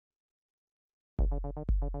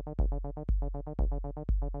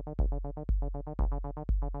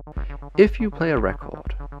If you play a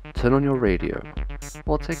record, turn on your radio,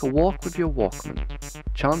 or take a walk with your Walkman,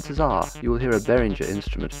 chances are you will hear a Behringer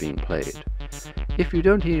instrument being played. If you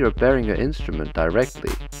don't hear a Behringer instrument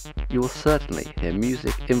directly, you will certainly hear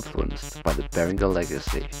music influenced by the Behringer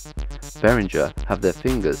legacy. Behringer have their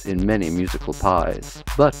fingers in many musical pies,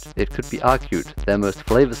 but it could be argued their most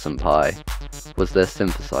flavoursome pie was their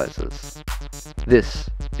synthesizers. This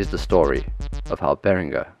is the story of how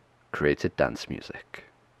Behringer created dance music.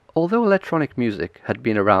 Although electronic music had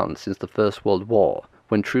been around since the First World War,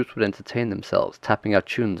 when troops would entertain themselves tapping out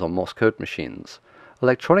tunes on Morse code machines,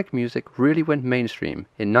 electronic music really went mainstream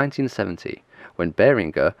in 1970 when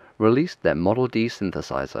Behringer released their Model D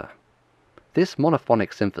synthesizer. This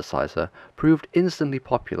monophonic synthesizer proved instantly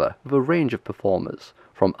popular with a range of performers,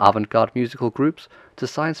 from avant-garde musical groups to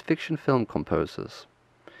science fiction film composers.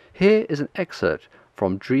 Here is an excerpt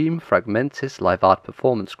from Dream Fragmentis Live Art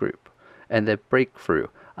Performance Group and their breakthrough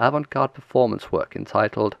avant-garde performance work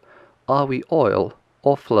entitled Are We Oil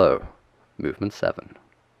or Flow? Movement 7.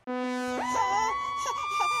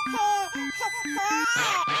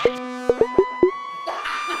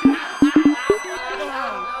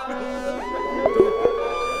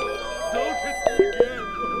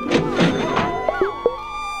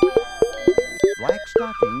 Black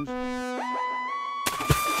stockings.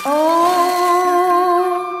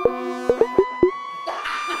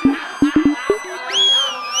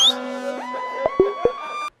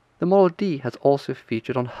 The Model D has also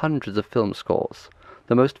featured on hundreds of film scores,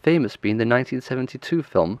 the most famous being the 1972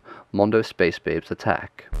 film Mondo Space Babes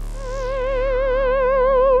Attack.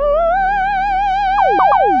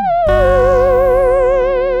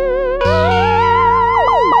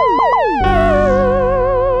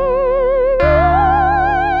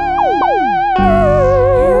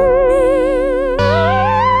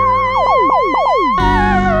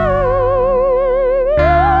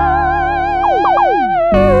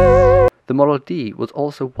 The Model D was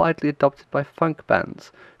also widely adopted by funk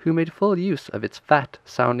bands, who made full use of its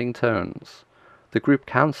fat-sounding tones. The group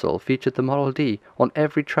Council featured the Model D on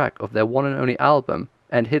every track of their one and only album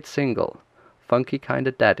and hit single, Funky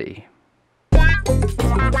Kinda Daddy. Funky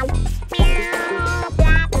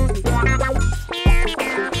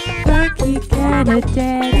kinda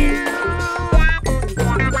daddy.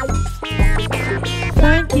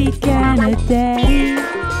 Funky kinda daddy.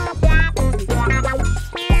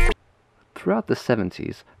 Throughout the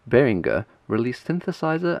 70s, Behringer released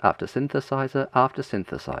synthesizer after synthesizer after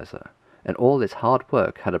synthesizer, and all this hard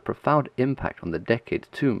work had a profound impact on the decade's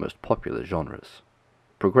two most popular genres: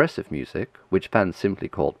 progressive music, which fans simply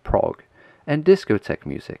called prog, and discotheque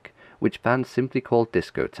music, which fans simply called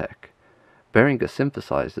discotheque. Behringer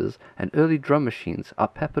synthesizers and early drum machines are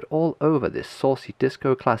peppered all over this saucy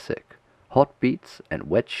disco classic, Hot Beats and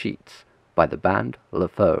Wet Sheets, by the band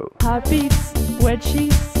LeFaux. Hot beats, wet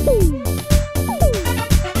sheets.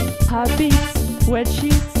 Hot beats, wet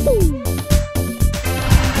sheets.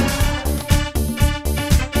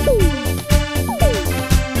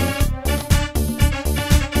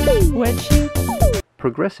 Wet sheets.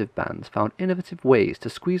 Progressive bands found innovative ways to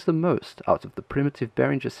squeeze the most out of the primitive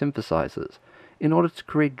Behringer synthesizers in order to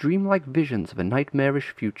create dreamlike visions of a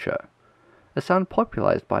nightmarish future, a sound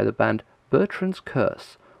popularized by the band Bertrand's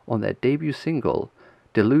Curse on their debut single,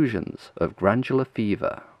 Delusions of Granular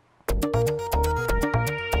Fever.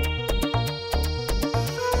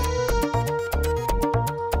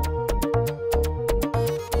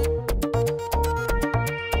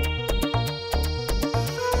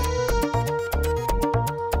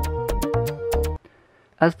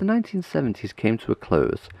 As the 1970s came to a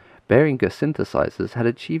close, Behringer synthesizers had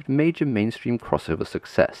achieved major mainstream crossover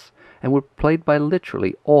success and were played by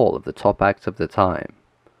literally all of the top acts of the time.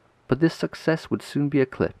 But this success would soon be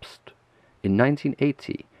eclipsed. In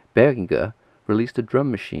 1980, Behringer released a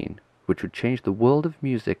drum machine which would change the world of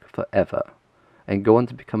music forever, and go on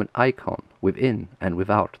to become an icon within and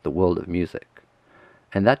without the world of music.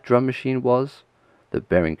 And that drum machine was the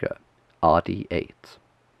Behringer RD8.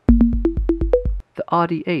 The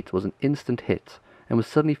RD8 was an instant hit, and was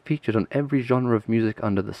suddenly featured on every genre of music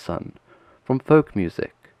under the sun, from folk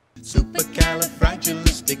music to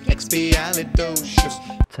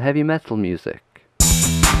heavy metal music,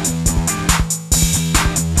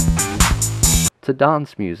 to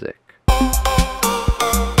dance music,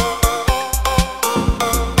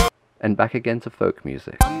 and back again to folk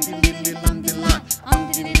music.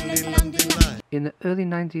 In the early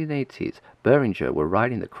 1980s, Behringer were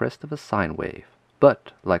riding the crest of a sine wave,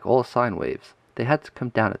 but, like all sine waves, they had to come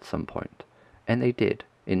down at some point, and they did,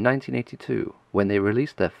 in 1982, when they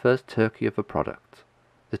released their first turkey of a product,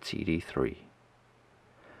 the TD3.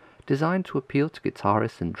 Designed to appeal to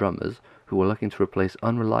guitarists and drummers who were looking to replace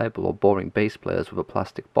unreliable or boring bass players with a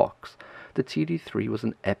plastic box, the TD3 was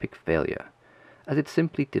an epic failure, as it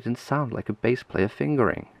simply didn't sound like a bass player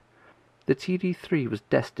fingering. The TD3 was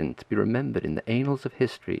destined to be remembered in the annals of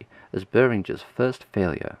history as Behringer's first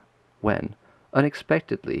failure, when,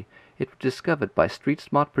 unexpectedly, it was discovered by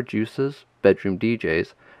street-smart producers, bedroom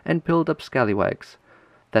DJs, and build-up scallywags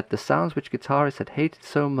that the sounds which guitarists had hated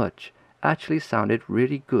so much actually sounded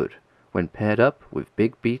really good when paired up with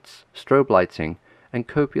big beats, strobe lighting, and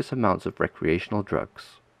copious amounts of recreational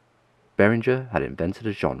drugs. Behringer had invented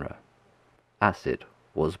a genre. Acid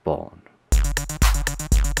was born.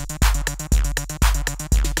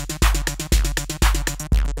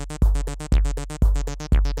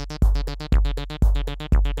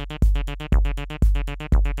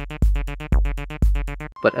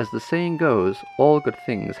 But as the saying goes, all good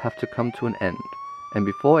things have to come to an end, and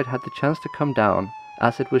before it had the chance to come down,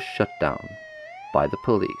 acid was shut down by the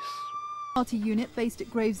police. Party unit based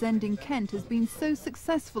at Gravesend in Kent has been so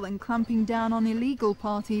successful in clamping down on illegal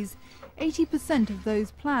parties, 80% of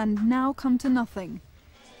those planned now come to nothing.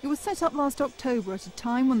 It was set up last October at a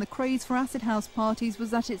time when the craze for acid house parties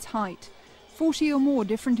was at its height. 40 or more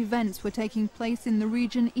different events were taking place in the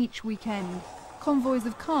region each weekend. Convoys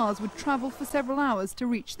of cars would travel for several hours to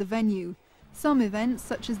reach the venue. Some events,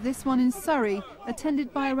 such as this one in Surrey,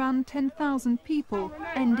 attended by around 10,000 people,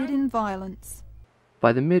 ended in violence.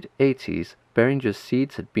 By the mid-80s, Behringer's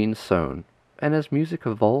seeds had been sown, and as music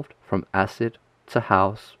evolved from acid to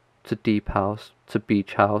house, to deep house, to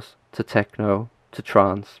beach house, to techno, to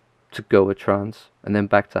trance, to Goa trance, and then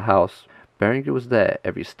back to house, Behringer was there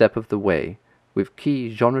every step of the way, with key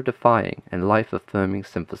genre-defying and life-affirming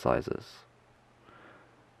synthesizers.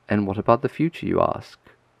 And what about the future, you ask?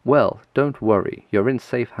 Well, don't worry, you're in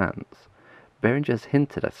safe hands. Behringer has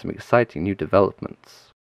hinted at some exciting new developments.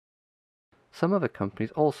 Some other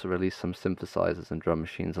companies also released some synthesizers and drum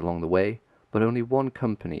machines along the way, but only one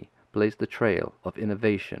company blazed the trail of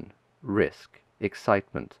innovation, risk,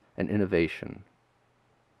 excitement, and innovation.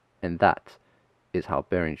 And that is how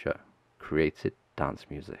Behringer created dance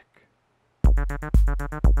music.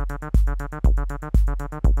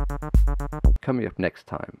 Coming up next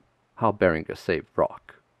time, how Behringer saved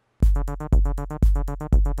rock.